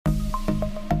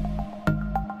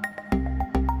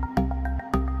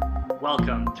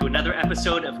Welcome to another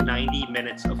episode of 90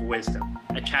 Minutes of Wisdom,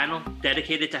 a channel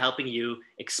dedicated to helping you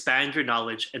expand your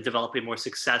knowledge and develop a more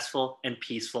successful and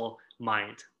peaceful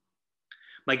mind.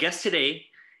 My guest today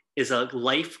is a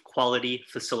life quality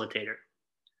facilitator.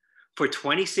 For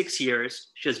 26 years,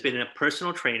 she has been a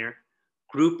personal trainer,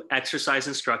 group exercise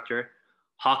instructor,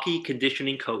 hockey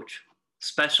conditioning coach,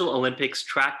 Special Olympics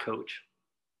track coach,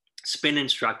 spin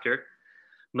instructor,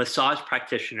 massage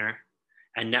practitioner,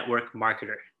 and network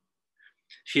marketer.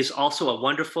 She is also a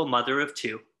wonderful mother of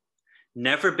two,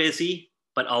 never busy,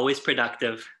 but always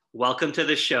productive. Welcome to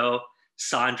the show,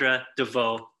 Sandra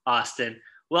DeVoe Austin.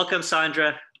 Welcome,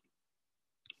 Sandra.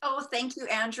 Oh, thank you,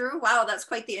 Andrew. Wow, that's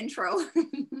quite the intro.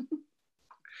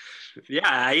 Yeah,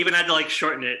 I even had to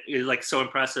shorten it. It was so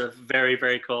impressive. Very,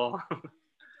 very cool.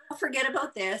 Don't forget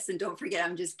about this, and don't forget,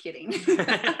 I'm just kidding.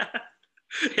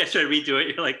 Yeah, should I redo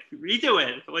it? You're like, redo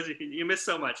it. You missed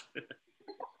so much.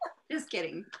 Just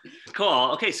kidding.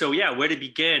 Cool. Okay, so yeah, where to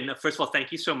begin? First of all, thank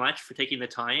you so much for taking the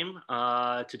time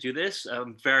to do this.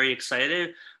 I'm very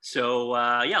excited. So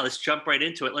yeah, let's jump right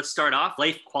into it. Let's start off.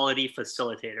 Life quality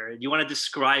facilitator. Do you want to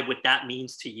describe what that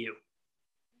means to you?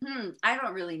 I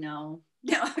don't really know.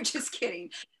 No, I'm just kidding.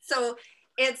 So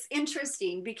it's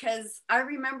interesting because I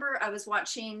remember I was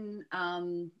watching,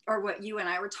 or what you and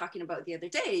I were talking about the other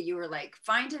day. You were like,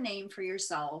 find a name for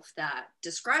yourself that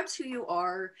describes who you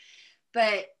are.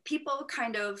 But people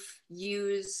kind of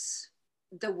use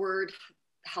the word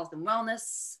health and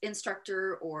wellness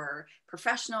instructor or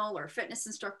professional or fitness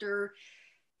instructor.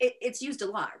 It's used a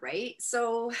lot, right?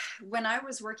 So when I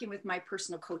was working with my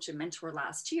personal coach and mentor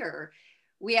last year,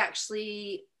 we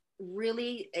actually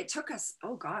it took us,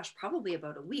 oh gosh, probably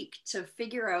about a week to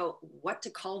figure out what to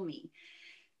call me.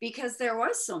 Because there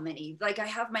was so many, I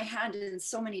have my hand in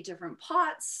so many different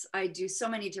pots. I do so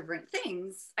many different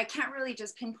things. I can't really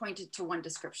just pinpoint it to one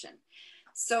description.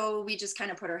 So we just kind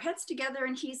of put our heads together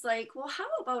and he's like, well, how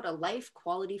about a life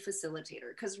quality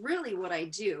facilitator? Because really what I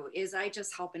do is I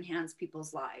just help enhance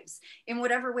people's lives in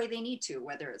whatever way they need to,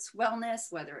 whether it's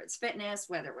wellness, whether it's fitness,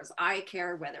 whether it was eye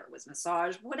care, whether it was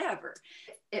massage, whatever.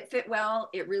 It fit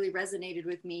well. It really resonated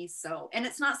with me. So, and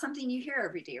it's not something you hear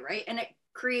every day, right? And it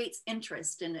creates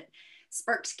interest and it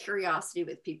sparks curiosity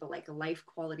with people, like a life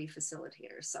quality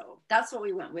facilitator. So that's what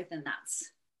we went with, and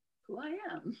that's who I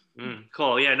am.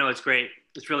 Cool. Yeah, no, it's great.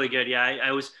 It's really good. Yeah,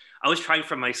 I was trying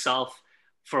for myself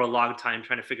for a long time,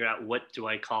 trying to figure out what do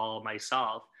I call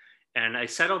myself, and I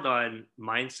settled on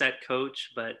mindset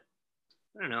coach, but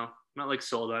I don't know. I'm not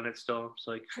sold on it still.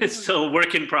 It's it's still a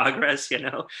work in progress,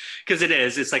 because it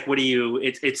is. It's what do you?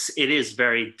 It is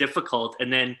very difficult,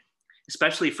 and then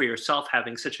especially for yourself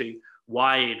having such a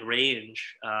wide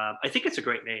range. I think it's a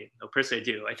great name. Personally, I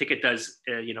do. I think it does.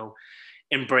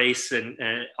 Embrace and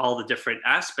all the different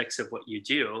aspects of what you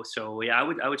do. So yeah,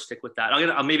 I would stick with that.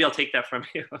 Maybe I'll take that from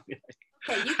you. Okay,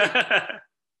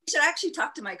 you should actually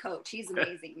talk to my coach. He's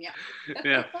amazing. Yeah.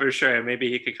 Yeah, for sure.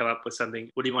 Maybe he could come up with something.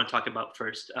 What do you want to talk about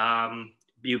first?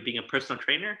 You being a personal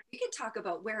trainer? We could talk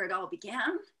about where it all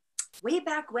began. Way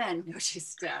back when. No,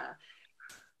 just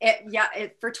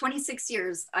for 26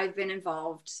 years, I've been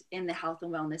involved in the health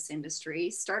and wellness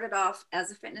industry. Started off as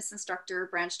a fitness instructor,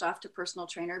 branched off to personal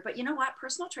trainer. But you know what?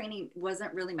 Personal training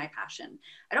wasn't really my passion.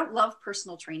 I don't love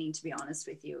personal training, to be honest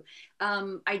with you.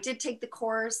 I did take the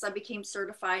course. I became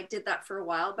certified, did that for a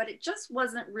while, but it just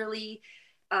wasn't really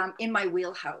in my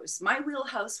wheelhouse. My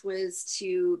wheelhouse was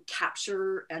to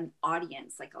capture an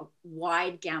audience, like a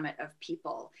wide gamut of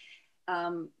people.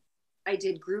 I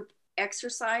did group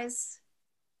exercise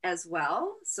as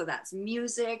well. So that's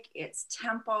music, it's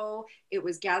tempo, it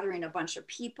was gathering a bunch of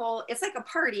people. It's like a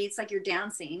party, it's like you're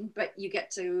dancing, but you get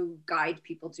to guide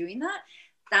people doing that.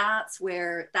 That's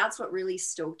what really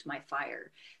stoked my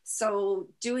fire. So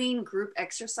doing group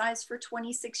exercise for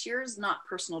 26 years, not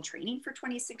personal training for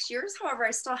 26 years. However,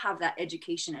 I still have that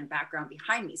education and background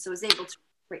behind me. So I was able to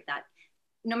create that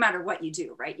no matter what you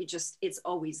do, right? It's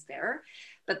always there.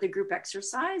 But the group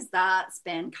exercise, that's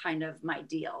been kind of my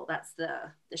deal. That's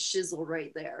the shizzle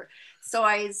right there. So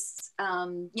I've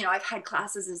had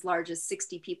classes as large as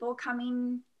 60 people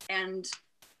coming and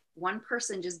one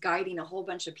person just guiding a whole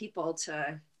bunch of people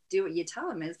to do what you tell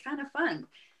them is kind of fun.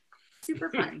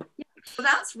 Super fun. Yeah. So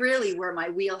that's really where my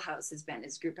wheelhouse has been,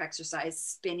 is group exercise,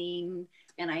 spinning,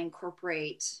 and I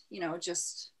incorporate,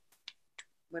 just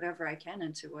whatever I can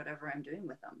into whatever I'm doing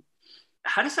with them.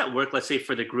 How does that work? Let's say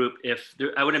for the group,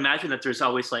 I would imagine that there's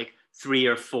always 3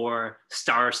 or 4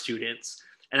 star students,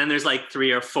 and then there's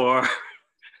 3 or 4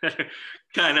 that are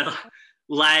kind of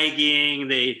lagging.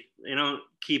 They don't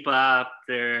keep up.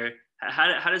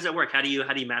 How does it work? How do you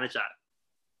manage that?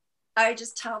 I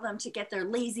just tell them to get their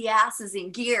lazy asses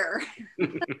in gear.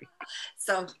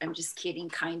 So I'm just kidding,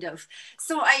 kind of.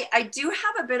 So I do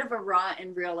have a bit of a raw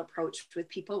and real approach with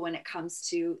people when it comes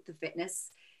to the fitness,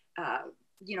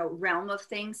 realm of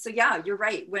things. So yeah, you're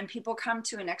right. When people come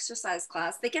to an exercise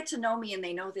class, they get to know me and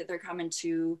they know that they're coming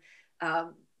to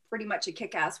pretty much a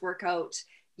kick-ass workout.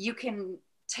 You can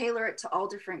tailor it to all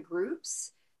different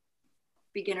groups,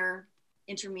 beginner,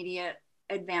 intermediate,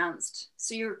 advanced.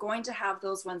 So you're going to have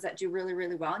those ones that do really,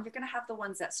 really well, and you're going to have the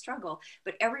ones that struggle,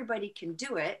 but everybody can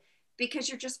do it because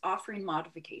you're just offering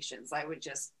modifications. I would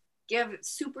just give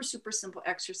super, super simple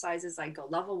exercises. I go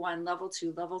level 1, level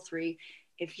 2, level 3.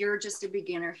 If you're just a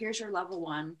beginner, here's your level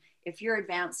 1. If you're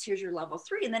advanced, here's your level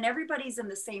 3. And then everybody's in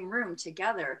the same room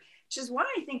together, which is why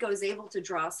I think I was able to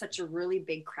draw such a really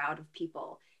big crowd of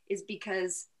people, is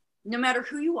because no matter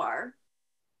who you are,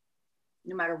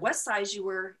 no matter what size you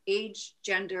were, age,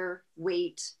 gender,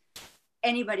 weight,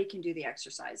 anybody can do the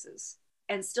exercises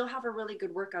and still have a really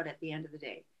good workout at the end of the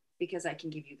day, because I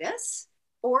can give you this,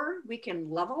 or we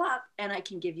can level up and I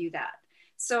can give you that.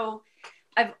 So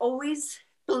I've always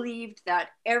believed that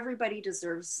everybody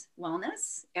deserves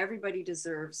wellness. Everybody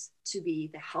deserves to be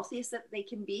the healthiest that they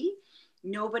can be.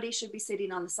 Nobody should be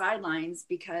sitting on the sidelines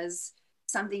because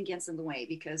something gets in the way,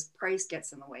 because price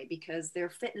gets in the way, because their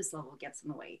fitness level gets in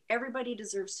the way. Everybody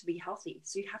deserves to be healthy.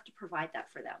 So you have to provide that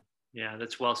for them. Yeah,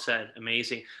 that's well said.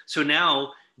 Amazing. So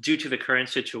now, due to the current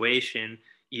situation,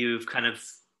 you've kind of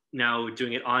now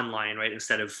doing it online, right?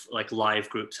 Instead of like live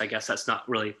groups. I guess that's not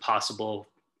really possible,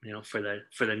 for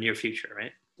the near future,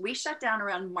 right? We shut down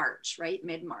around March, right?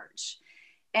 Mid-March.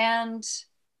 And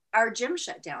our gym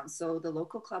shut down. So the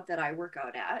local club that I work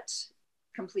out at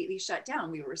completely shut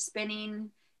down. We were spinning.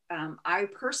 I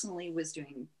personally was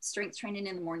doing strength training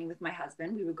in the morning with my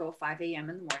husband. We would go 5 a.m.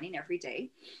 in the morning every day.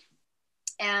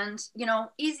 And,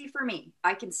 easy for me.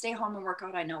 I can stay home and work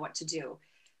out. I know what to do.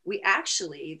 We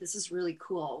actually, this is really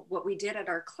cool. What we did at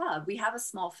our club, we have a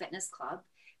small fitness club.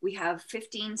 We have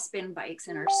 15 spin bikes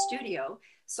in our studio.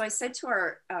 So I said to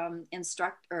our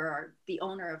instructor, the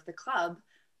owner of the club,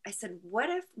 I said, what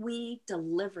if we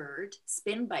delivered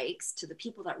spin bikes to the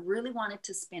people that really wanted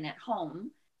to spin at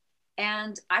home?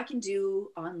 And I can do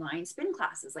online spin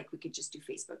classes. Like we could just do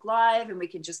Facebook Live and we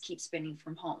could just keep spinning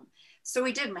from home. So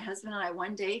we did. My husband and I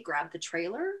one day grabbed the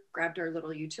trailer, grabbed our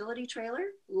little utility trailer,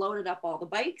 loaded up all the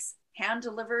bikes, hand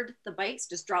delivered the bikes,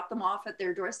 just dropped them off at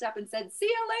their doorstep and said, see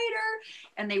you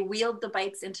later. And they wheeled the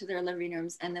bikes into their living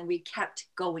rooms. And then we kept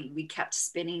going. We kept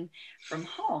spinning from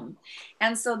home.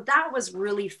 And so that was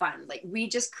really fun. Like we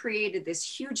just created this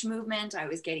huge movement. I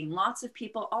was getting lots of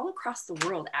people all across the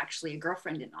world. Actually, a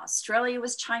girlfriend in Australia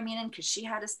was chiming in because she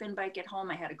had a spin bike at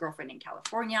home. I had a girlfriend in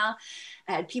California.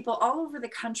 I had people all over the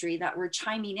country that were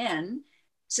chiming in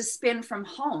to spin from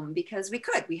home because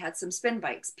we had some spin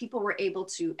bikes. People were able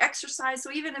to exercise.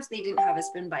 So even if they didn't have a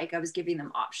spin bike, I was giving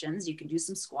them options. You can do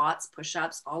some squats,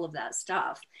 push-ups, all of that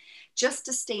stuff, just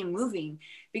to stay moving,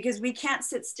 because we can't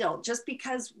sit still. Just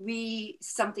because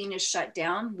something is shut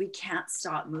down, we can't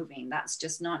stop moving. That's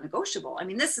just non-negotiable. I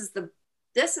mean, this is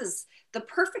the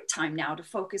perfect time now to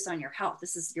focus on your health.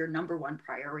 This is your number one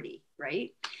priority,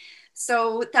 right?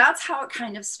 So that's how it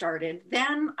kind of started.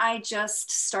 Then I just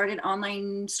started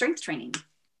online strength training.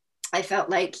 I felt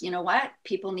like, you know what,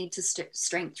 people need to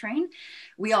strength train.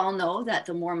 We all know that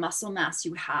the more muscle mass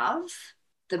you have,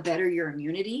 the better your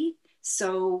immunity.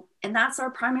 So, and that's our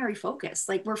primary focus.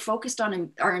 Like we're focused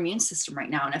on our immune system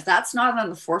right now. And if that's not on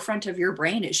the forefront of your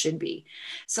brain, it should be.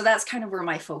 So that's kind of where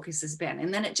my focus has been.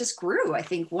 And then it just grew. I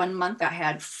think 1 month I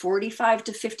had 45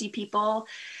 to 50 people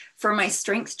for my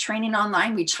strength training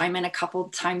online. We chime in a couple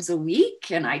times a week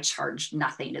and I charge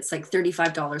nothing. It's like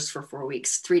 $35 for 4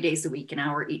 weeks, 3 days a week, an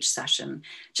hour each session,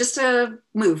 just to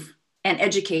move and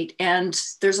educate. And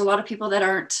there's a lot of people that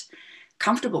aren't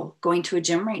comfortable going to a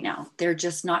gym right now. They're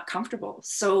just not comfortable.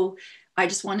 So I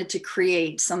just wanted to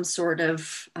create some sort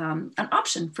of an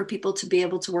option for people to be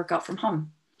able to work out from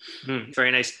home. Very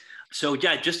nice. So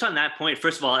yeah, just on that point,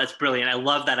 first of all, that's brilliant. I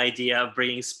love that idea of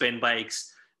bringing spin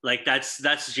bikes. Like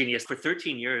that's genius. For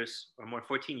 13 years or more,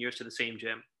 14 years to the same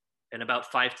gym, and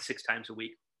about 5 to 6 times a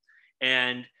week.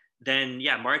 And then,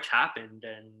 yeah, March happened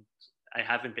and I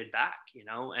haven't been back,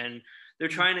 and they're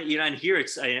trying to, and here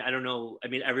it's, I don't know. I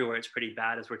mean, everywhere it's pretty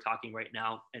bad as we're talking right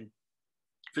now. And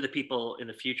for the people in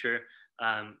the future,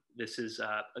 this is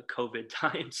a COVID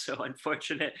time. So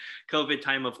unfortunate COVID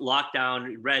time of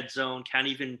lockdown, red zone,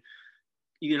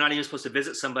 you're not even supposed to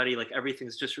visit somebody. Like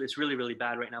everything's it's really, really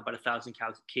bad right now, about 1,000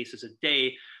 cases a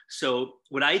day. So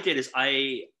what I did is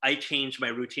I changed my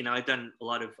routine. Now I've done a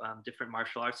lot of different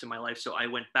martial arts in my life. So I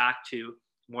went back to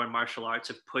more martial arts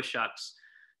of push-ups,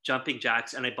 jumping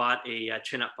jacks, and I bought a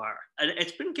chin-up bar. And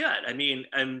it's been good. I mean,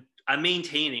 I'm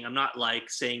maintaining. I'm not like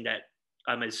saying that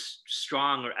I'm as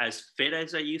strong or as fit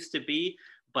as I used to be,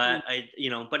 but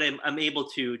I'm able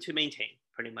to maintain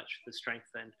pretty much the strength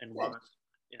and wellness.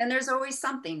 Yeah. And there's always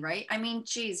something, right? I mean,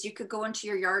 geez, you could go into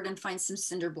your yard and find some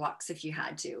cinder blocks if you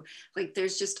had to. Like,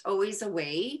 there's just always a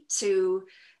way to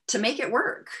make it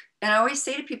work. And I always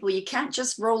say to people, you can't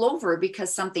just roll over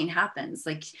because something happens.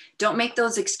 Like, don't make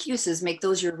those excuses, make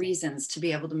those your reasons to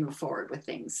be able to move forward with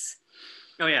things.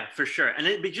 Oh yeah, for sure. And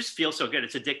it just feels so good.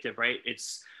 It's addictive, right?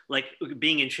 It's like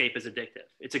being in shape is addictive.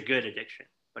 It's a good addiction,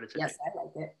 but it's addictive. Yes, I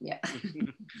like it. Yeah.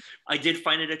 I did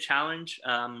find it a challenge.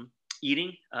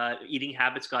 Eating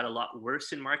habits got a lot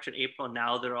worse in March and April.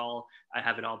 Now I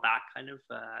have it all back kind of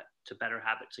to better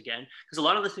habits again. Because a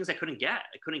lot of the things I couldn't get.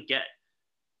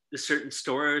 The certain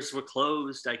stores were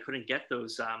closed. I couldn't get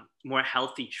those more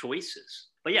healthy choices.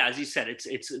 But yeah, as you said,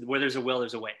 it's where there's a will,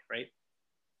 there's a way, right?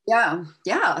 Yeah.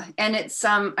 And it's,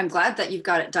 I'm glad that you've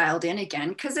got it dialed in again,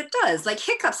 because it does. Like,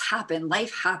 hiccups happen,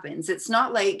 life happens. It's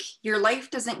not like your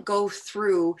life doesn't go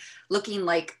through looking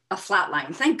like a flat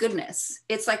line. Thank goodness.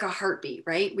 It's like a heartbeat,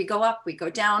 right? We go up, we go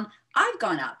down. I've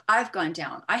gone up, I've gone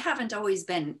down. I haven't always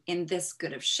been in this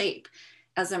good of shape.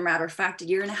 As a matter of fact, a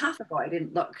year and a half ago, I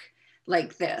didn't look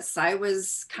like this. I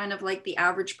was kind of like the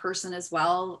average person as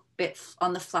well, a bit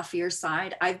on the fluffier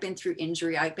side. I've been through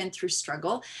injury, I've been through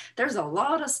struggle. There's a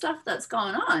lot of stuff that's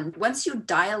gone on. Once you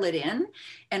dial it in,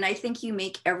 and I think you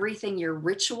make everything, your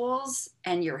rituals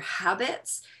and your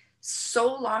habits,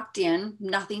 so locked in,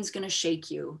 nothing's going to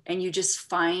shake you, and you just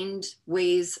find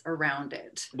ways around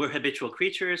it. We're habitual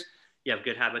creatures. You have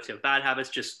good habits, you have bad habits.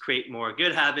 Just create more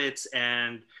good habits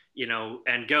and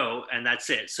go, and that's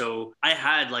it. So I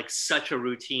had like such a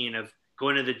routine of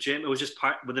going to the gym. It was just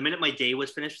the minute my day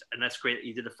was finished, and that's great that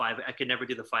you did I could never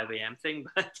do the 5 a.m. thing,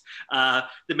 but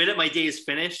the minute my day is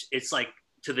finished, it's like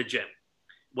to the gym,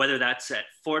 whether that's at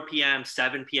 4 p.m.,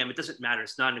 7 p.m., it doesn't matter.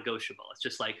 It's non-negotiable. It's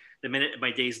just like the minute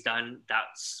my day's done,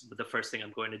 that's the first thing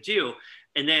I'm going to do.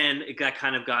 And then that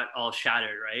kind of got all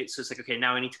shattered, right? So it's like, okay,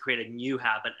 now I need to create a new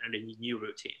habit and a new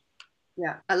routine.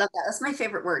 Yeah, I love that. That's my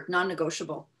favorite word,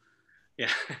 non-negotiable. Yeah,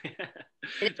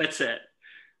 that's it.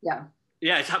 Yeah.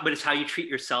 But it's how you treat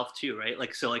yourself too, right?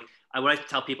 Like, so like what I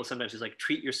tell people sometimes is like,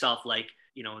 treat yourself like,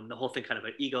 and the whole thing kind of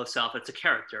an ego self, it's a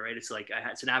character, right? It's like,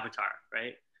 it's an avatar,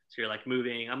 right? So you're like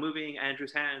I'm moving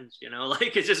Andrew's hands,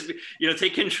 like it's just,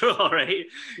 take control, right?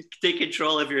 Take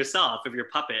control of yourself, of your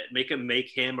puppet, make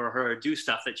him or her do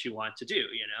stuff that you want to do,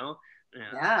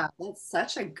 Yeah, that's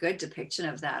such a good depiction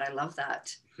of that. I love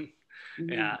that.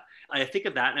 Yeah, I think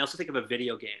of that. And I also think of a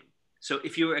video game. So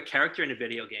if you were a character in a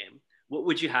video game, what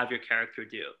would you have your character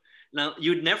do? Now,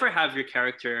 you'd never have your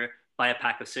character buy a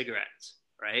pack of cigarettes,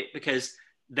 right? Because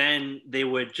then they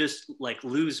would just like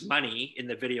lose money in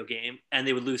the video game and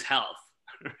they would lose health,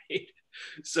 right?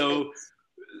 So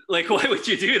like, why would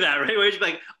you do that, right? Why would you be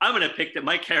like, I'm going to pick that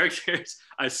my character's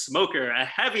a smoker, a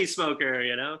heavy smoker,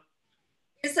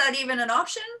 Is that even an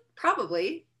option?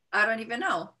 Probably. I don't even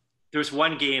know. There's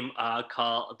one game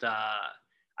called,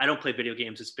 I don't play video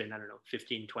games. It's been,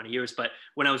 15, 20 years. But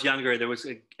when I was younger, there was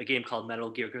a game called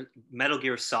Metal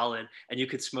Gear Solid, and you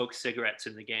could smoke cigarettes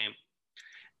in the game.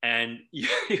 And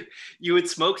you would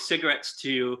smoke cigarettes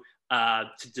to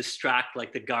distract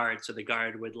like the guard. So the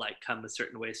guard would like come a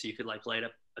certain way so you could like light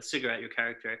up a cigarette, your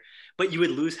character. But you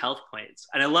would lose health points.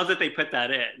 And I love that they put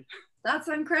that in. That's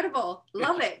incredible.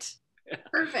 Love it.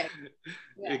 Perfect.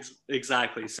 Yeah.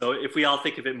 Exactly. So if we all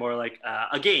think of it more like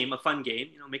a game, a fun game,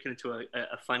 make it into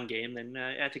a fun game, then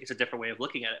I think it's a different way of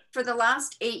looking at it. For the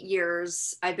last 8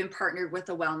 years, I've been partnered with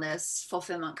a wellness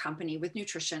fulfillment company with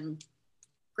nutrition,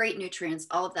 great nutrients,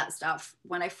 all of that stuff.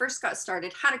 When I first got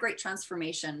started, had a great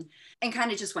transformation and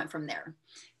kind of just went from there.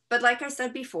 But like I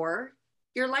said before,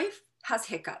 your life has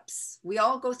hiccups. We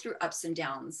all go through ups and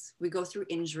downs. We go through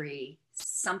injury.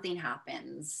 Something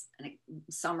happens, and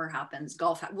summer happens,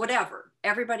 golf, whatever.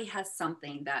 Everybody has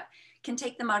something that can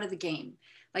take them out of the game.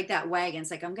 Like that wagon. It's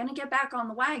like, I'm going to get back on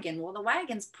the wagon. Well, the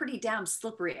wagon's pretty damn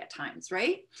slippery at times,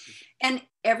 right? And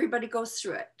everybody goes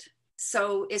through it.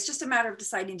 So it's just a matter of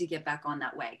deciding to get back on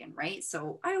that wagon, right?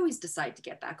 So I always decide to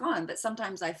get back on, but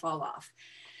sometimes I fall off.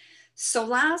 So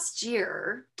last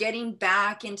year, getting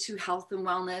back into health and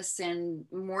wellness and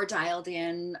more dialed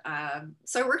in.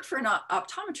 So I worked for an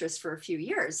optometrist for a few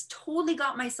years, totally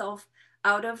got myself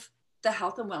out of the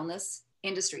health and wellness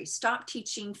industry, stopped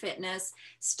teaching fitness,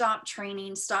 stopped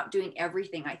training, stopped doing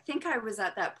everything. I think I was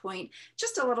at that point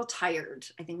just a little tired.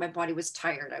 I think my body was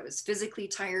tired. I was physically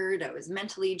tired. I was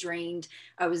mentally drained.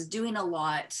 I was doing a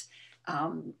lot.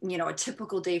 A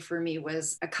typical day for me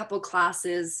was a couple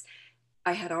classes,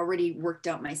 I had already worked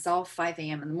out myself 5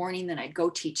 a.m. in the morning. Then I'd go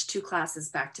teach 2 classes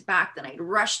back to back. Then I'd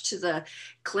rush to the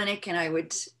clinic and I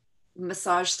would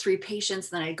massage 3 patients.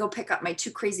 Then I'd go pick up my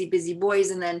 2 crazy busy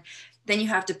boys. And then you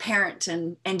have to parent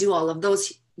and do all of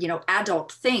those,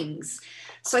 adult things.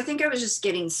 So I think I was just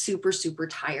getting super, super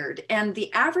tired. And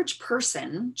the average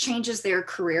person changes their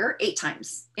career 8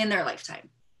 times in their lifetime.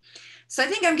 So I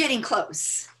think I'm getting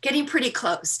pretty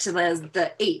close to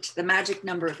the 8, the magic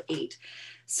number of 8.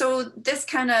 So this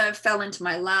kind of fell into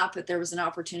my lap, but there was an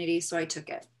opportunity, so I took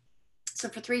it. So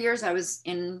for 3 years, I was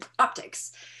in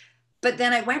optics. But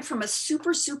then I went from a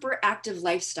super, super active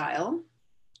lifestyle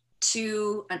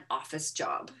to an office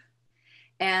job.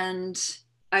 And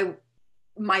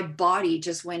my body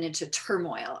just went into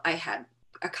turmoil. I had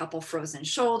a couple frozen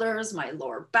shoulders. My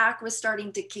lower back was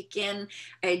starting to kick in.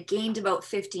 I had gained about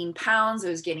 15 pounds. I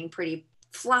was getting pretty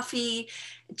fluffy.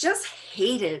 Just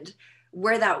hated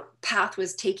where that path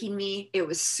was taking me. It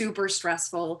was super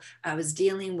stressful. I was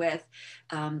dealing with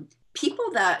people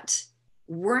that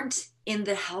weren't in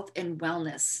the health and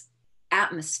wellness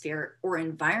atmosphere or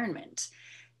environment.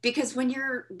 Because when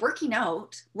you're working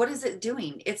out, what is it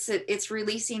doing? It's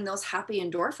releasing those happy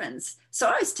endorphins. So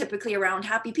I was typically around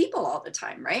happy people all the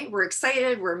time, right? We're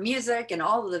excited, we're music and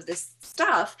all of this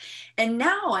stuff. And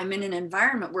now I'm in an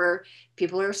environment where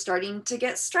people are starting to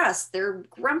get stressed. They're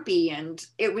grumpy. And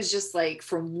it was just like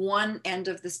from one end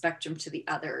of the spectrum to the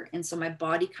other. And so my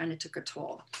body kind of took a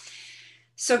toll.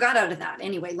 So I got out of that.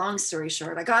 Anyway, long story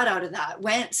short, I got out of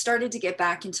that, started to get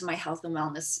back into my health and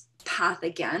wellness path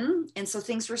again. And so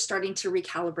things were starting to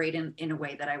recalibrate in a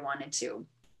way that I wanted to.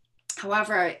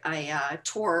 However, I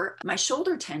tore my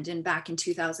shoulder tendon back in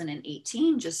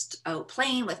 2018, just out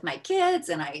playing with my kids,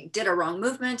 and I did a wrong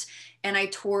movement and I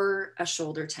tore a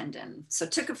shoulder tendon. So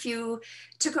took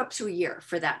up to a year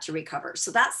for that to recover.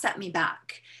 So that set me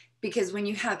back, because when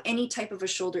you have any type of a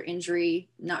shoulder injury,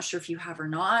 not sure if you have or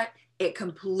not, it's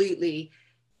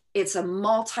a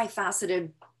multifaceted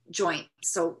joint.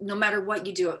 So no matter what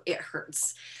you do, it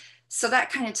hurts. So that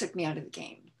kind of took me out of the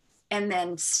game. And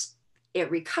then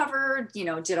it recovered,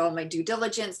 did all my due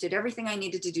diligence, did everything I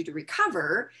needed to do to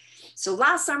recover. So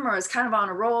last summer I was kind of on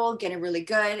a roll, getting really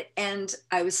good. And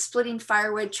I was splitting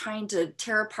firewood, trying to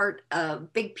tear apart a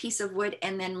big piece of wood.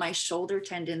 And then my shoulder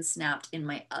tendon snapped in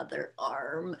my other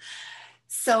arm.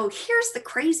 So here's the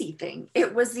crazy thing.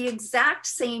 It was the exact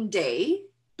same day,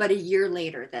 but a year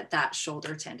later that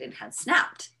shoulder tendon had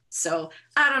snapped. So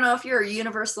I don't know if you're a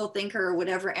universal thinker or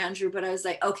whatever, Andrew, but I was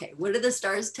like, okay, what are the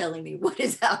stars telling me? What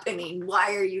is happening?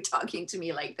 Why are you talking to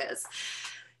me like this?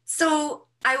 So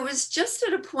I was just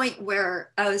at a point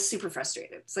where I was super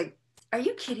frustrated. It's like, are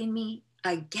you kidding me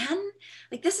again?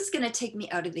 Like, this is going to take me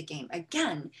out of the game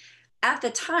again. At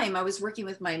the time, I was working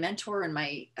with my mentor and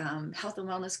my health and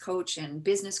wellness coach and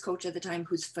business coach at the time,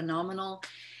 who's phenomenal.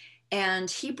 And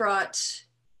he brought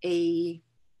a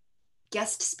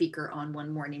guest speaker on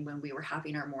one morning when we were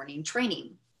having our morning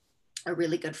training, a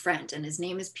really good friend, and his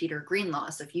name is Peter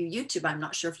Greenlaw. So if you YouTube, I'm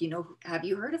not sure if you know, have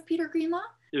you heard of Peter Greenlaw?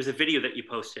 There's a video that you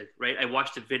posted, right? I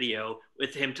watched a video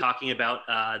with him talking about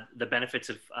the benefits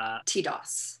of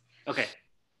TDOS. Okay.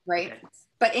 Right. Okay.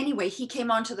 But anyway, he came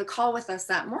onto the call with us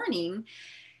that morning.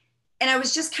 And I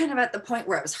was just kind of at the point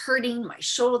where I was hurting, my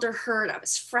shoulder hurt, I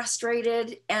was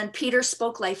frustrated. And Peter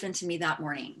spoke life into me that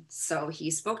morning. So he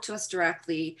spoke to us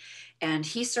directly, and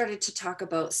he started to talk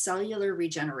about cellular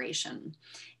regeneration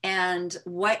and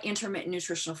what intermittent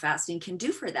nutritional fasting can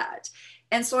do for that.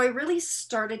 And so I really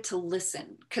started to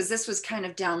listen, because this was kind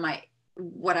of down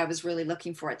what I was really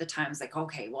looking for at the time. I was like,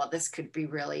 okay, well, this could be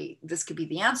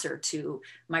the answer to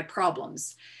my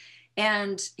problems.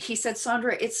 And he said,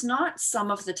 Sandra, it's not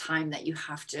some of the time that you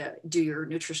have to do your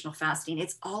nutritional fasting.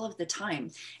 It's all of the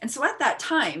time. And so at that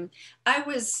time, I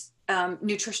was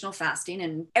nutritional fasting,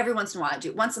 and every once in a while I do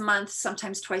it once a month,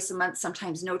 sometimes twice a month,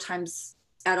 sometimes no times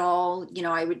at all.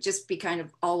 I would just be kind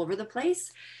of all over the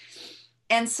place.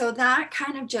 And so that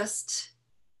kind of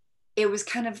it was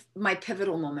kind of my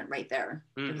pivotal moment right there.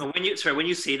 When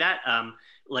you say that,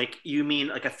 like, you mean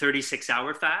like a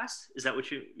 36-hour fast? Is that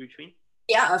what you mean?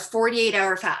 Yeah, a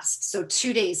 48-hour fast. So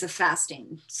 2 days of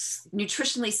fasting,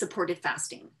 nutritionally supported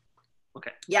fasting.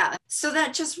 Okay. Yeah. So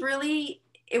that just really,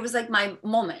 it was like my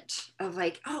moment of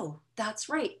like, oh, that's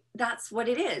right. That's what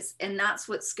it is. And that's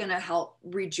what's going to help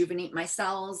rejuvenate my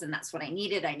cells. And that's what I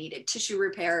needed. I needed tissue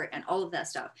repair and all of that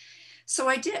stuff. So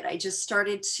I did. I just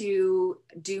started to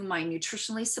do my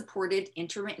nutritionally supported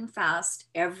intermittent fast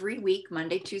every week.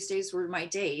 Monday, Tuesdays were my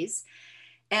days.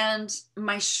 And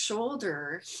my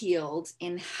shoulder healed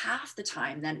in half the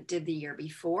time that it did the year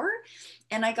before.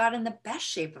 And I got in the best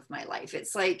shape of my life.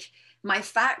 It's like My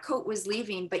fat coat was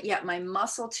leaving, but yet my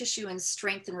muscle tissue and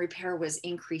strength and repair was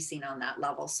increasing on that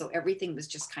level. So everything was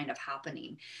just kind of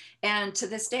happening. And to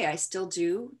this day, I still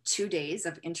do 2 days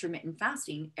of intermittent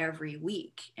fasting every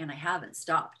week, and I haven't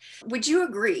stopped. Would you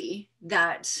agree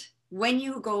that when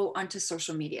you go onto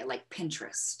social media, like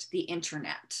Pinterest, the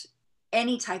internet,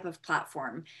 any type of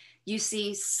platform, you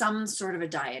see some sort of a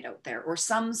diet out there or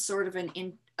some sort of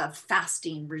a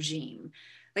fasting regime?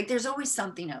 Like there's always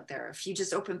something out there. If you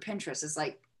just open Pinterest, it's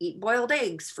like eat boiled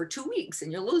eggs for 2 weeks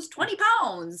and you'll lose 20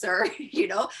 pounds, or,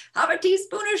 have a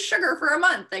teaspoon of sugar for a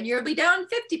month and you'll be down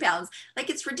 50 pounds. Like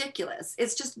it's ridiculous.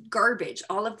 It's just garbage,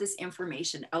 all of this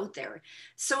information out there.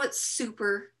 So it's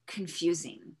super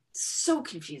confusing, so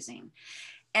confusing.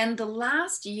 And the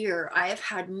last year, I have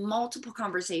had multiple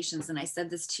conversations, and I said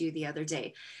this to you the other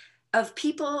day, of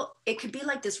people, it could be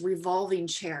like this revolving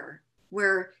chair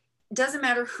where it doesn't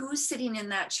matter who's sitting in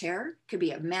that chair. It could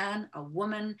be a man, a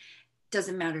woman,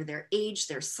 doesn't matter their age,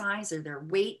 their size, or their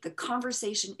weight. The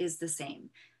conversation is the same.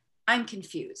 I'm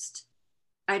confused.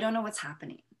 I don't know what's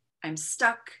happening. I'm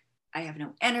stuck. I have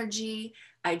no energy.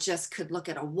 I just could look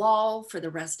at a wall for the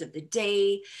rest of the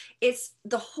day. It's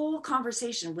the whole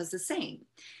conversation was the same.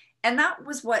 And that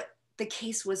was what the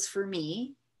case was for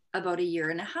me about 1.5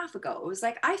 years ago. It was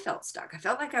like, I felt stuck. I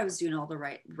felt like I was doing all the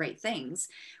right things.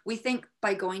 We think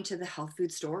by going to the health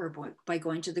food store or by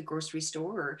going to the grocery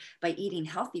store or by eating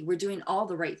healthy, we're doing all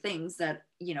the right things that,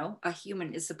 a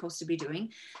human is supposed to be doing.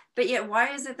 But yet,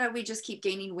 why is it that we just keep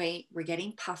gaining weight? We're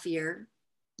getting puffier.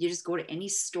 You just go to any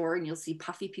store and you'll see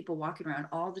puffy people walking around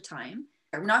all the time.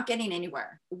 We're not getting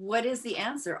anywhere. What is the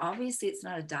answer? Obviously, it's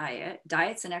not a diet.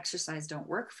 Diets and exercise don't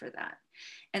work for that.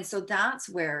 And so that's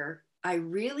where I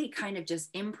really kind of just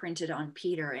imprinted on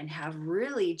Peter and have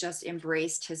really just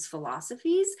embraced his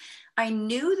philosophies. I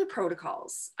knew the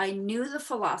protocols, I knew the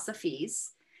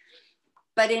philosophies,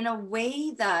 but in a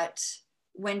way that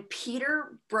when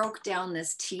Peter broke down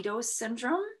this Tito's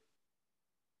syndrome,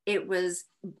 it was,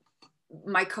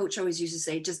 my coach always used to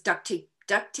say, just duct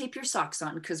tape your socks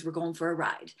on because we're going for a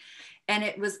ride. And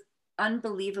it was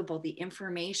unbelievable, the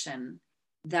information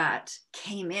that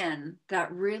came in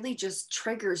that really just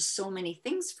triggers so many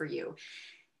things for you.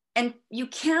 And you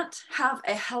can't have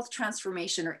a health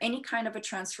transformation or any kind of a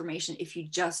transformation if you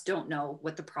just don't know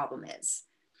what the problem is.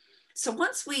 So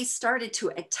once we started to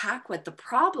attack what the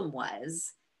problem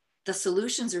was, the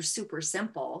solutions are super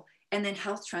simple. And then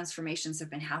health transformations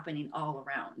have been happening all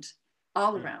around.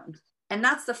 And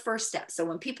that's the first step. So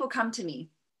when people come to me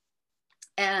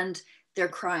and they're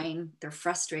crying, they're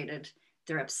frustrated,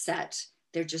 they're upset,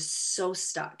 they're just so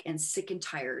stuck and sick and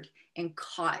tired and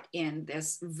caught in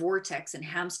this vortex and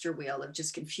hamster wheel of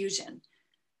just confusion.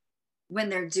 When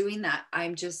they're doing that,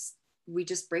 we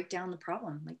just break down the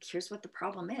problem. Like, here's what the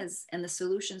problem is. And the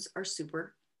solutions are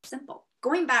super simple.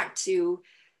 Going back to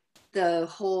the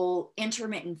whole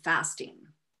intermittent fasting,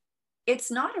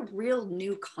 it's not a real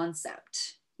new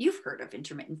concept. You've heard of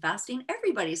intermittent fasting.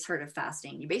 Everybody's heard of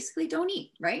fasting. You basically don't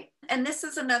eat, right? And this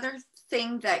is another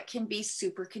thing that can be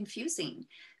super confusing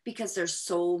because there's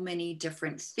so many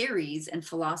different theories and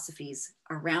philosophies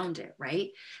around it,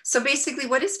 right? So basically,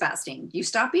 what is fasting? You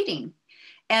stop eating.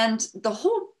 And the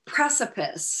whole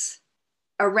precipice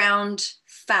around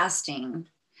fasting,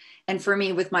 and for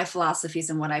me, with my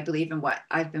philosophies and what I believe and what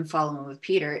I've been following with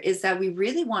Peter, is that we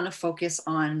really want to focus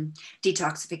on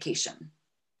detoxification.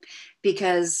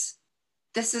 Because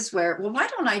this is where, well, why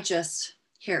don't I just,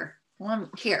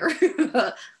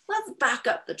 let's back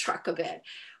up the truck a bit.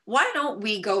 Why don't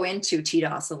we go into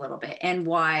TDOS a little bit and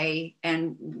why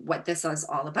and what this is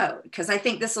all about? Because I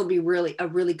think this will be a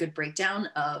really good breakdown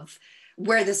of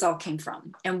where this all came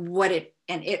from and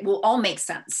it will all make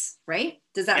sense, right?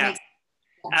 Does that make sense?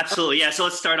 Absolutely. Yeah. So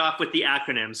let's start off with the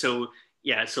acronym. So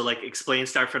explain,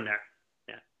 start from there.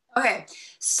 Yeah. Okay.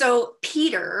 So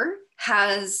Peter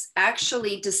has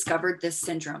actually discovered this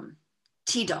syndrome,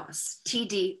 TDOS,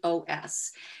 TDOS,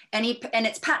 and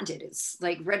it's patented. It's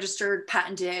like registered,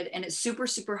 patented, and it's super,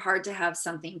 super hard to have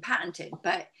something patented,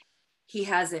 but he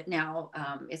has it now.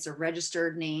 It's a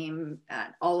registered name,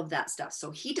 all of that stuff.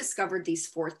 So he discovered these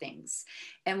 4 things.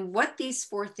 And what these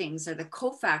 4 things are the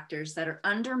cofactors that are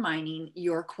undermining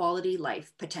your quality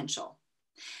life potential.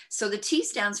 So the T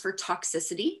stands for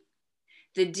toxicity.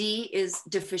 The D is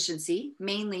deficiency,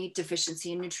 mainly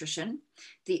deficiency in nutrition.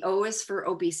 The O is for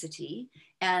obesity,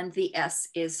 and the S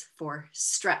is for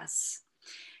stress.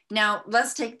 Now,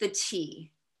 let's take the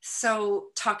T. So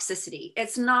toxicity,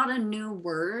 it's not a new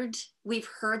word. We've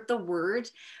heard the word.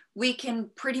 We can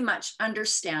pretty much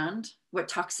understand what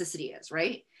toxicity is,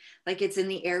 right? Like it's in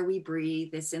the air we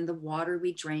breathe, it's in the water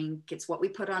we drink, it's what we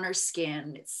put on our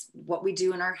skin, it's what we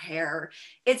do in our hair.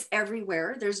 It's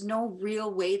everywhere. There's no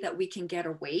real way that we can get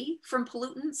away from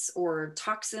pollutants or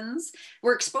toxins.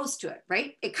 We're exposed to it,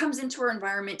 right? It comes into our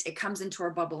environment, it comes into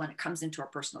our bubble, and it comes into our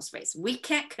personal space. We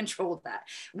can't control that.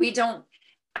 We don't,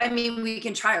 I mean, we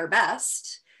can try our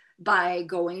best by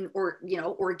going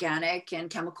organic and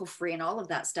chemical free and all of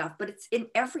that stuff, but it's in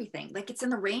everything. Like it's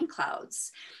in the rain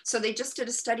clouds. So they just did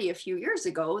a study a few years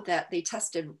ago that they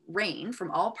tested rain from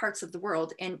all parts of the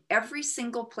world, and every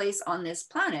single place on this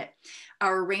planet,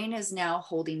 our rain is now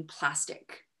holding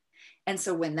plastic. And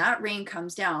so when that rain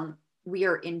comes down, we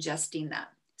are ingesting that.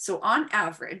 So on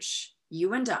average,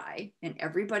 you and I and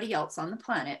everybody else on the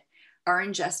planet are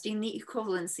ingesting the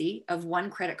equivalency of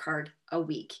one credit card a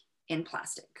week in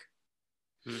plastic.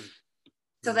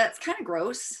 So that's kind of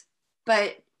gross,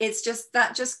 but it's just,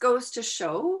 that just goes to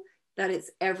show that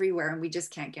it's everywhere and we just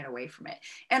can't get away from it.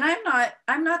 And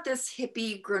I'm not this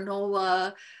hippie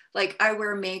granola, like I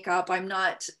wear makeup. I'm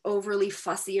not overly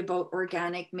fussy about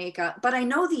organic makeup, but I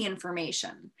know the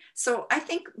information. So I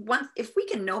think if we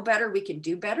can know better, we can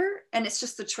do better. And it's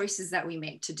just the choices that we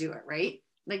make to do it, right?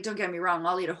 Like, don't get me wrong,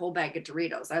 I'll eat a whole bag of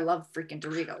Doritos. I love freaking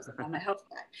Doritos. I'm on my health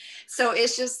plan. So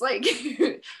it's just like,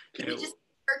 we just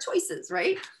our choices,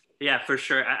 right? Yeah, for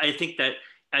sure. I think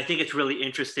it's really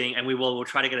interesting, and we'll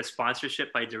try to get a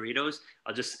sponsorship by Doritos.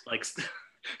 I'll just like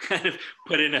kind of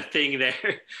put in a thing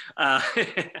there.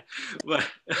 But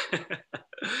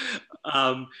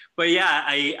but yeah,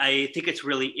 I think it's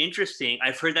really interesting.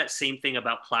 I've heard that same thing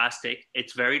about plastic.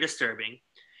 It's very disturbing.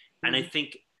 And I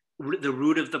think the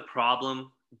root of the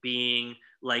problem being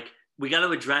like, we got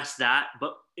to address that,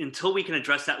 but until we can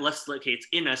address that, okay, it's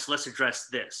in us, let's address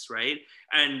this, right?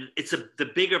 And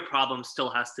the bigger problem still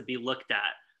has to be looked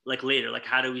at like later, like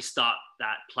how do we stop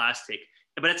that plastic?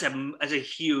 But it's a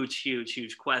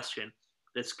huge question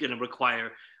that's going to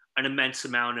require an immense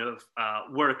amount of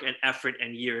work and effort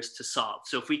and years to solve.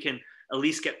 So if we can at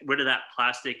least get rid of that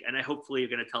plastic, and hopefully you're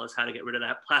going to tell us how to get rid of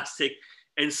that plastic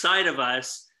inside of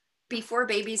us. Before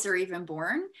babies are even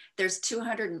born, there's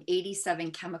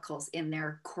 287 chemicals in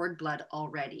their cord blood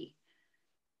already,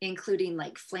 including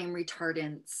like flame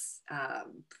retardants.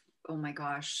 Oh my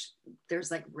gosh, there's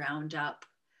like Roundup.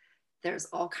 There's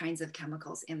all kinds of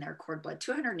chemicals in their cord blood,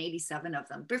 287 of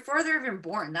them before they're even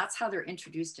born. That's how they're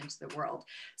introduced into the world.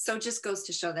 So it just goes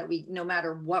to show that no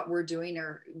matter what we're doing,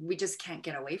 or we just can't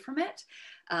get away from it.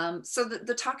 So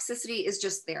the toxicity is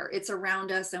just there. It's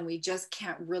around us and we just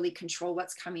can't really control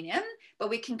what's coming in, but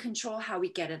we can control how we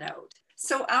get it out.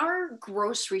 So our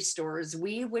grocery stores,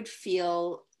 we would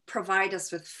feel, provide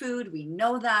us with food. We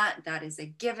know that is a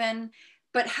given.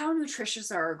 But how nutritious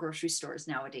are our grocery stores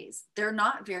nowadays? They're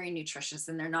not very nutritious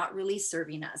and they're not really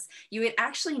serving us. You would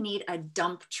actually need a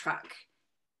dump truck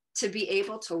to be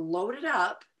able to load it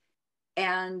up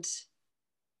and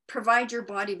provide your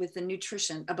body with the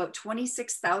nutrition. About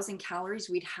 26,000 calories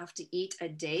we'd have to eat a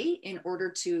day in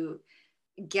order to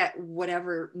get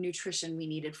whatever nutrition we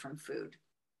needed from food.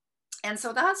 And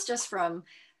so that's just from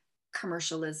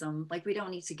commercialism. Like, we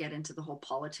don't need to get into the whole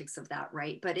politics of that,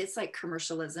 right? But it's like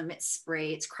commercialism, it's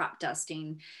spray, it's crop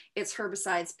dusting, it's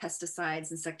herbicides,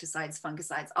 pesticides, insecticides,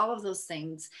 fungicides, all of those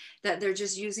things that they're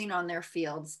just using on their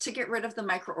fields to get rid of the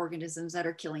microorganisms that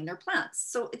are killing their plants.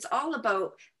 So it's all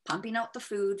about pumping out the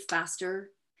food faster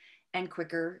and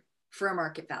quicker for a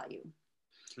market value.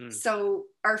 So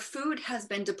our food has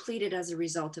been depleted as a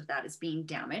result of that. It's being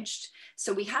damaged.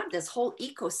 So we have this whole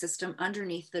ecosystem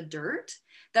underneath the dirt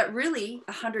that really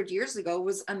 100 years ago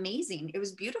was amazing. It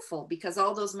was beautiful because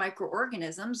all those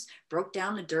microorganisms broke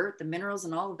down the dirt, the minerals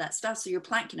and all of that stuff. So your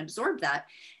plant can absorb that.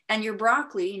 And your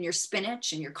broccoli and your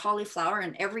spinach and your cauliflower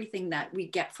and everything that we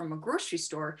get from a grocery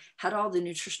store had all the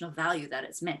nutritional value that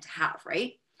it's meant to have,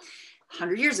 right?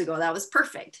 100 years ago, that was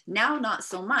perfect. Now, not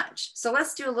so much. So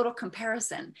let's do a little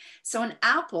comparison. So an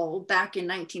apple back in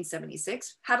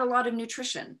 1976 had a lot of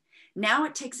nutrition. Now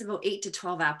it takes about 8 to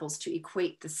 12 apples to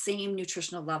equate the same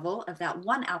nutritional level of that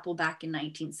one apple back in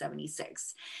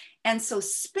 1976. And so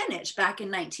spinach back in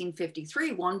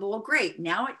 1953, one bowl, great.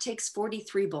 Now it takes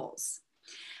 43 bowls.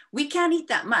 We can't eat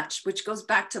that much, which goes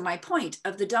back to my point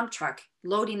of the dump truck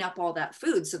loading up all that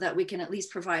food so that we can at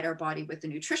least provide our body with the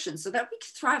nutrition so that we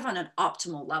can thrive on an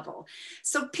optimal level.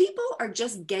 So people are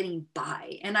just getting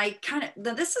by. And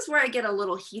this is where I get a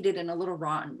little heated and a little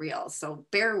raw and real. So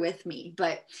bear with me.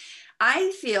 But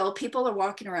I feel people are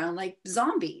walking around like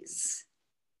zombies.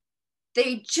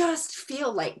 They just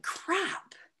feel like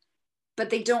crap, but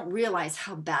they don't realize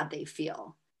how bad they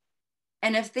feel.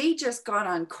 And if they just got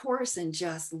on course and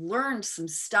just learned some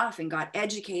stuff and got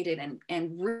educated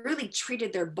and really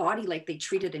treated their body like they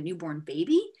treated a newborn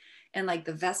baby and like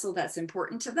the vessel that's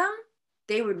important to them,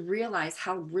 they would realize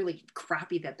how really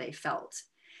crappy that they felt.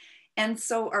 And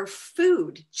so our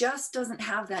food just doesn't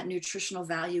have that nutritional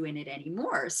value in it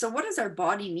anymore. So what does our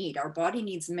body need? Our body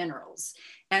needs minerals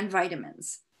and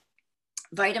vitamins.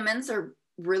 Vitamins are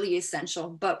really essential,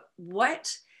 but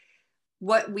what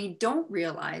we don't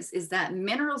realize is that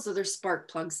minerals are the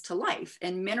spark plugs to life,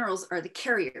 and minerals are the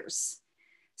carriers.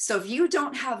 So if you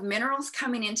don't have minerals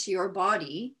coming into your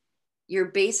body, you're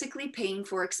basically paying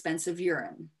for expensive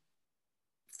urine.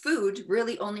 Food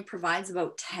really only provides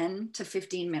about 10 to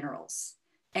 15 minerals,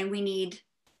 and we need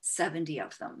 70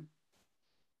 of them.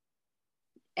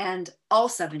 And all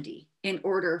 70 in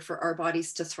order for our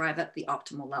bodies to thrive at the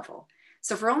optimal level.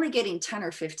 So if we're only getting 10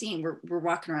 or 15, we're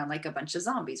walking around like a bunch of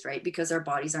zombies, right? Because our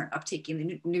bodies aren't uptaking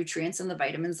the nutrients and the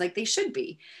vitamins like they should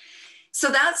be. So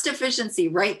that's deficiency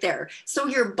right there. So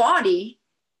your body,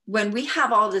 when we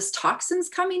have all this toxins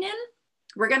coming in,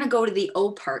 we're going to go to the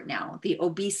O part now, the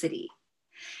obesity.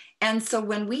 And so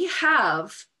when we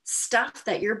have stuff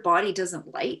that your body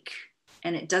doesn't like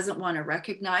and it doesn't want to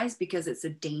recognize because it's a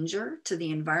danger to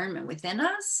the environment within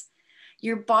us,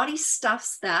 your body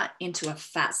stuffs that into a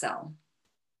fat cell.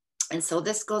 And so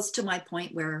this goes to my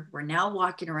point where we're now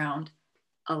walking around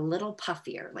a little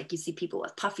puffier. Like you see people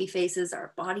with puffy faces,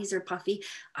 our bodies are puffy.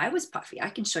 I was puffy. I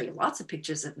can show you lots of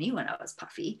pictures of me when I was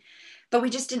puffy, but we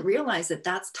just didn't realize that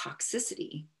that's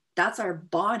toxicity. That's our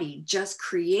body just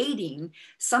creating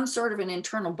some sort of an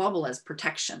internal bubble as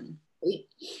protection. Right?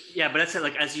 Yeah, but that's it.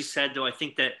 Like, as you said, though, I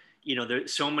think that, you know,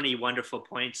 there's so many wonderful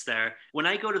points there. When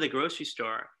I go to the grocery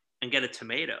store and get a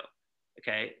tomato,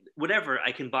 okay, whatever,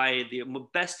 I can buy the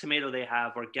best tomato they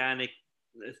have, organic,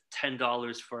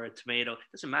 $10 for a tomato. It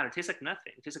doesn't matter. It tastes like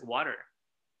nothing. It tastes like water.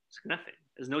 It's like nothing.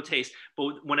 There's no taste.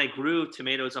 But when I grew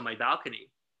tomatoes on my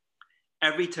balcony,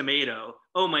 every tomato,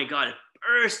 oh my God,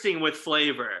 bursting with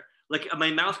flavor. Like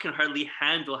my mouth can hardly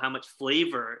handle how much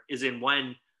flavor is in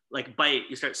one like bite.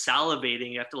 You start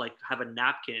salivating. You have to like have a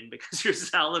napkin because you're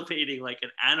salivating like an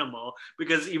animal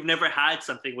because you've never had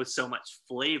something with so much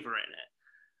flavor in it.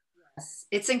 Yes,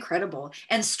 it's incredible.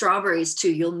 And strawberries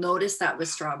too. You'll notice that with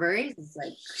strawberries, it's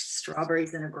like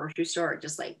strawberries in a grocery store are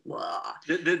just like, whoa.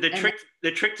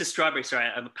 The trick to strawberries, sorry,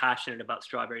 I'm passionate about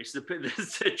strawberries. The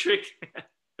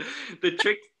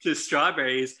trick to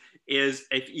strawberries is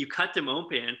if you cut them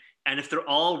open and if they're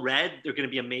all red, they're going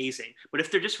to be amazing. But if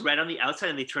they're just red on the outside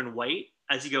and they turn white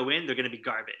as you go in, they're going to be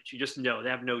garbage. You just know they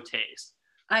have no taste.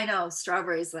 I know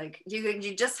strawberries, like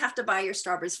you just have to buy your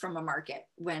strawberries from a market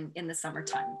when in the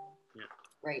summertime. Yeah.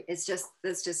 Right. It's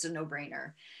just a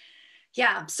no-brainer.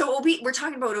 Yeah. So we're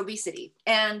talking about obesity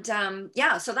and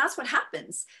yeah, so that's what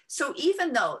happens. So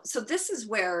so this is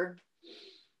where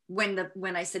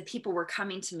when I said people were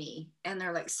coming to me and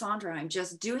they're like, Sandra, I'm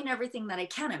just doing everything that I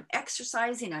can. I'm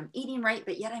exercising, I'm eating right,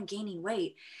 but yet I'm gaining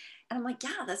weight. And I'm like,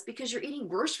 yeah, that's because you're eating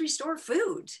grocery store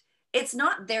food. It's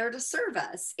not there to serve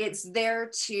us. It's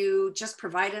there to just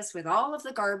provide us with all of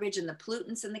the garbage and the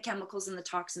pollutants and the chemicals and the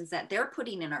toxins that they're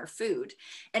putting in our food.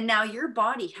 And now your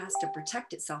body has to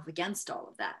protect itself against all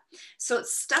of that. So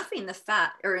it's stuffing the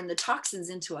fat or in the toxins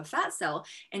into a fat cell,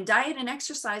 and diet and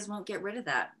exercise won't get rid of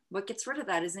that. What gets rid of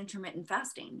that is intermittent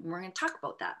fasting. And we're going to talk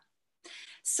about that.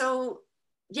 So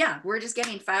yeah, we're just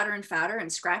getting fatter and fatter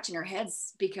and scratching our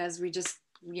heads because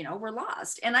we're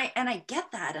lost. And I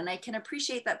get that. And I can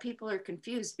appreciate that people are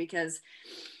confused because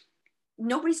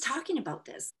nobody's talking about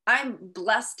this. I'm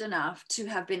blessed enough to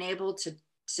have been able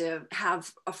to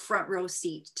have a front row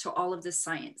seat to all of this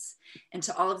science and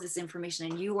to all of this information.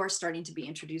 And you are starting to be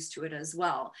introduced to it as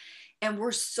well. And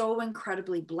we're so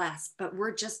incredibly blessed, but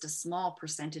we're just a small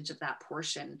percentage of that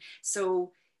portion.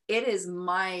 So it is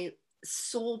my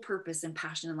sole purpose and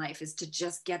passion in life is to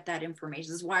just get that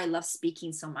information. This is why I love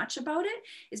speaking so much about it,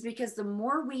 is because the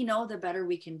more we know, the better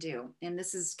we can do. And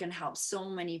this is going to help so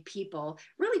many people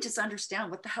really just understand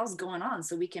what the hell's going on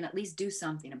so we can at least do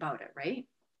something about it, right?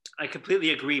 I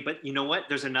completely agree. But you know what?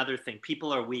 There's another thing.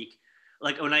 People are weak.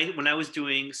 Like when I was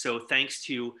doing, so thanks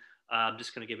to, I'm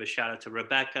just going to give a shout out to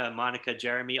Rebecca, Monica,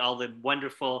 Jeremy, all the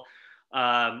wonderful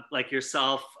like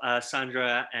yourself,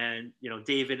 Sandra, and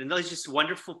David, and those just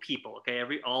wonderful people. Okay,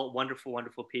 all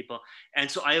wonderful people.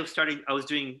 And so I was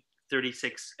doing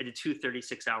 36. I did 2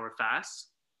 36-hour fasts,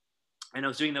 and I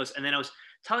was doing those, and then I was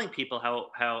telling people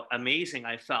how amazing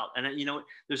I felt. And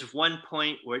there's one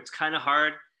point where it's kind of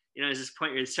hard. There's this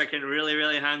point where you start getting really,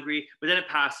 really hungry, but then it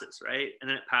passes, right? And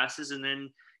then it passes, and then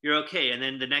you're okay. And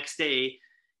then the next day,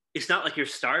 it's not like you're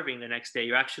starving the next day.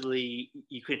 You're actually,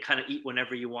 you could kind of eat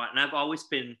whenever you want. And I've always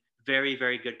been very,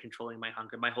 very good controlling my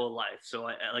hunger my whole life. So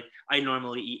I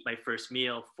normally eat my first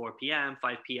meal 4 p.m.,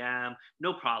 5 p.m.,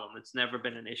 no problem. It's never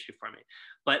been an issue for me.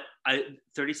 But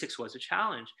 36 was a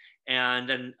challenge. And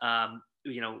then,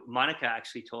 Monica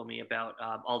actually told me about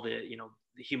all the,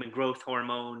 the human growth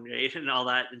hormone, right, and all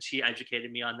that. And she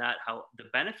educated me on that, how the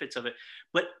benefits of it.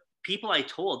 But people I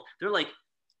told, they're like,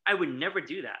 I would never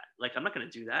do that. Like, I'm not going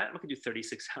to do that. I'm not going to do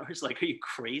 36 hours. Like, are you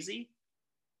crazy?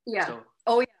 Yeah. So.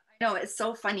 Oh, yeah. I know. It's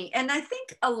so funny. And I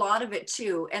think a lot of it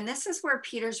too, and this is where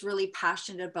Peter's really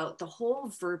passionate about the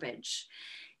whole verbiage,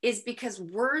 is because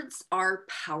words are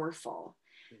powerful.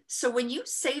 So when you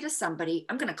say to somebody,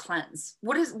 I'm going to cleanse,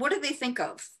 what do they think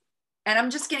of? And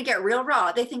I'm just going to get real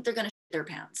raw. They think they're going to shit their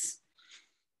pants.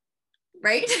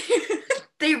 Right?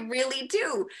 They really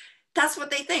do. That's what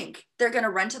they think. They're going to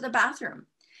run to the bathroom.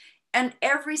 And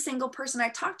every single person I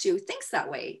talk to thinks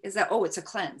that way, is that, oh, it's a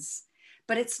cleanse.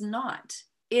 But it's not.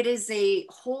 It is a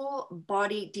whole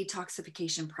body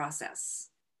detoxification process.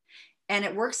 And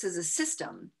it works as a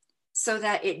system so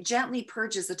that it gently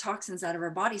purges the toxins out of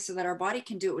our body so that our body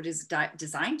can do what it is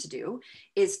designed to do,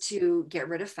 is to get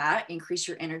rid of fat, increase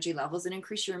your energy levels, and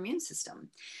increase your immune system.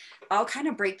 I'll kind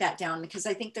of break that down because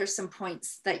I think there's some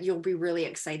points that you'll be really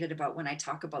excited about when I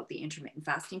talk about the intermittent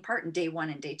fasting part and day 1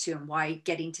 and day 2, and why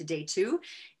getting to day 2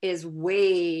 is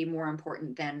way more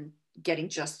important than getting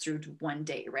just through one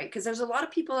day, right? Because there's a lot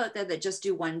of people out there that just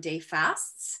do 1 day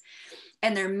fasts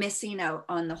and they're missing out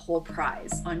on the whole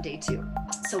prize on day 2.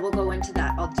 So we'll go into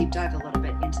that. I'll deep dive a little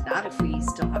bit into that if we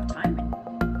still have time.